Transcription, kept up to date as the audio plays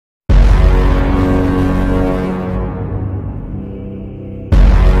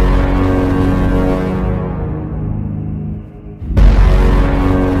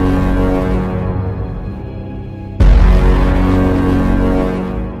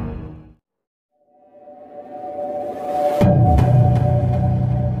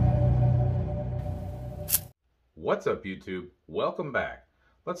What's up, YouTube? Welcome back.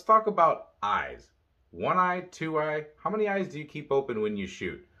 Let's talk about eyes. One eye, two eye. How many eyes do you keep open when you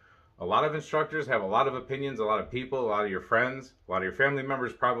shoot? A lot of instructors have a lot of opinions, a lot of people, a lot of your friends, a lot of your family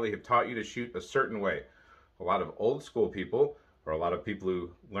members probably have taught you to shoot a certain way. A lot of old school people, or a lot of people who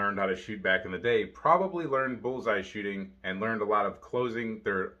learned how to shoot back in the day, probably learned bullseye shooting and learned a lot of closing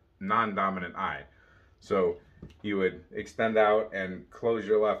their non-dominant eye. So you would extend out and close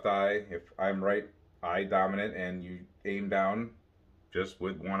your left eye if I'm right eye dominant, and you aim down just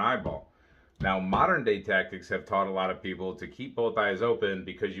with one eyeball. Now, modern day tactics have taught a lot of people to keep both eyes open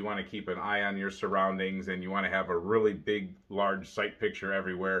because you want to keep an eye on your surroundings and you want to have a really big, large sight picture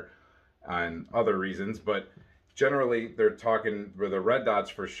everywhere and other reasons. But generally, they're talking with the red dots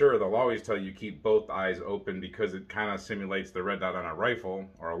for sure. They'll always tell you keep both eyes open because it kind of simulates the red dot on a rifle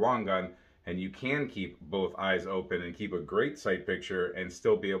or a long gun. And you can keep both eyes open and keep a great sight picture and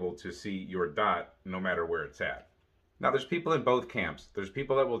still be able to see your dot no matter where it's at. Now, there's people in both camps. There's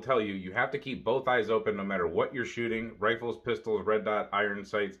people that will tell you you have to keep both eyes open no matter what you're shooting, rifles, pistols, red dot, iron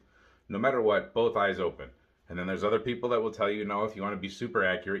sights, no matter what, both eyes open. And then there's other people that will tell you, no, if you want to be super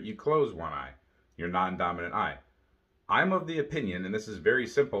accurate, you close one eye, your non-dominant eye. I'm of the opinion, and this is very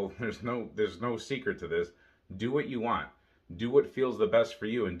simple, there's no secret to this, do what you want. Do what feels the best for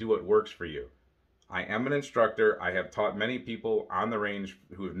you and do what works for you. I am an instructor. I have taught many people on the range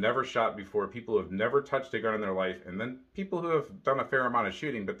who have never shot before, people who have never touched a gun in their life, and then people who have done a fair amount of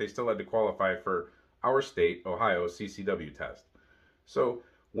shooting, but they still had to qualify for our state, Ohio, CCW test. So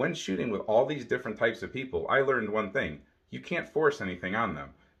when shooting with all these different types of people, I learned one thing. You can't force anything on them,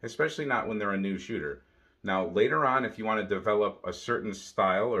 especially not when they're a new shooter. Now, later on, if you want to develop a certain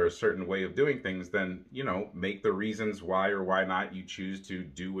style or a certain way of doing things, then, make the reasons why or why not you choose to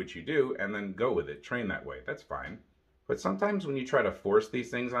do what you do and then go with it. Train that way. That's fine. But sometimes when you try to force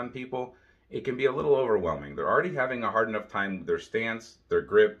these things on people, it can be a little overwhelming. They're already having a hard enough time with their stance, their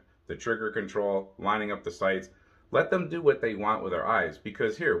grip, the trigger control, lining up the sights. Let them do what they want with their eyes,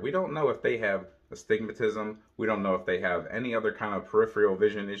 because here, we don't know if they have astigmatism. We don't know if they have any other kind of peripheral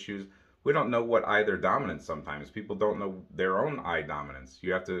vision issues. We don't know what eye they're dominant sometimes. People don't know their own eye dominance.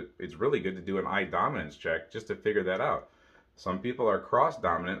 It's really good to do an eye dominance check just to figure that out. Some people are cross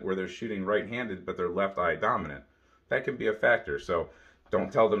dominant where they're shooting right-handed but they're left eye dominant. That can be a factor, so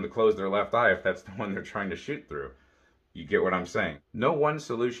don't tell them to close their left eye if that's the one they're trying to shoot through. You get what I'm saying? No one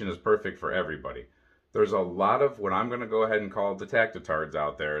solution is perfect for everybody. There's a lot of what I'm going to go ahead and call the tactitards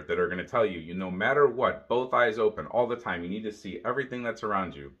out there that are going to tell you, no matter what, both eyes open all the time. You need to see everything that's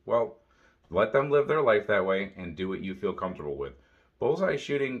around you. Well, let them live their life that way and do what you feel comfortable with. Bullseye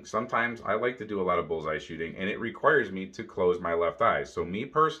shooting, sometimes I like to do a lot of bullseye shooting, and it requires me to close my left eye. So me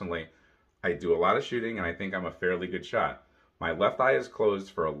personally, I do a lot of shooting and I think I'm a fairly good shot. My left eye is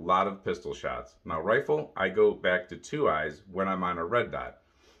closed for a lot of pistol shots. Now rifle, I go back to two eyes when I'm on a red dot.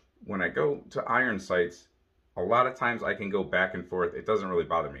 When I go to iron sights, a lot of times I can go back and forth. It doesn't really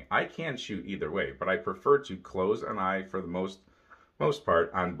bother me. I can shoot either way, but I prefer to close an eye for the most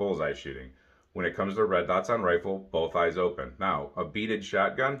part on bullseye shooting. When it comes to red dots on rifle, both eyes open. Now, a beaded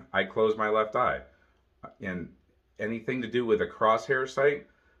shotgun, I close my left eye. And anything to do with a crosshair sight,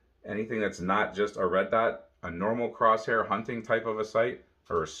 anything that's not just a red dot, a normal crosshair hunting type of a sight,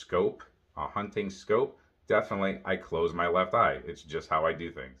 or a scope, a hunting scope, definitely I close my left eye. It's just how I do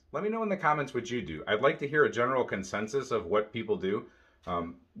things. Let me know in the comments what you do. I'd like to hear a general consensus of what people do.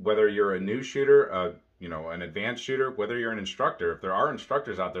 Whether you're a new shooter, an advanced shooter, whether you're an instructor, if there are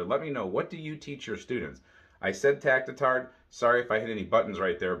instructors out there, let me know, what do you teach your students? I said tactitard, sorry if I hit any buttons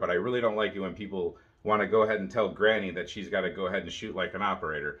right there, but I really don't like it when people want to go ahead and tell Granny that she's got to go ahead and shoot like an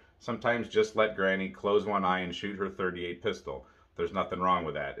operator. Sometimes just let Granny close one eye and shoot her .38 pistol. There's nothing wrong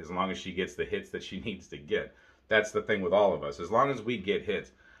with that, as long as she gets the hits that she needs to get. That's the thing with all of us, as long as we get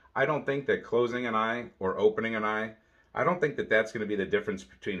hits. I don't think that closing an eye or opening an eye, I don't think that that's going to be the difference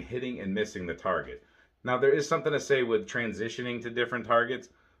between hitting and missing the target. Now, there is something to say with transitioning to different targets,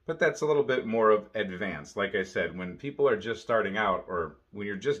 but that's a little bit more of advanced. Like I said, when people are just starting out, or when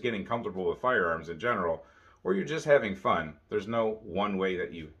you're just getting comfortable with firearms in general, or you're just having fun, there's no one way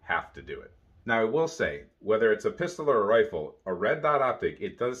that you have to do it. Now, I will say, whether it's a pistol or a rifle, a red dot optic,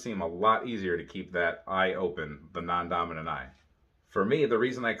 it does seem a lot easier to keep that eye open, the non-dominant eye. For me, the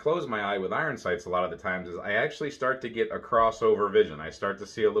reason I close my eye with iron sights a lot of the times is I actually start to get a crossover vision. I start to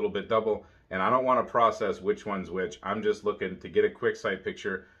see a little bit double, and I don't want to process which one's which. I'm just looking to get a quick sight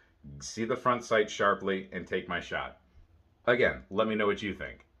picture, see the front sight sharply, and take my shot. Again, let me know what you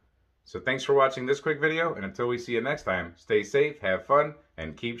think. So thanks for watching this quick video, and until we see you next time, stay safe, have fun,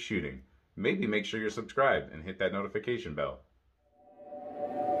 and keep shooting. Maybe make sure you're subscribed and hit that notification bell.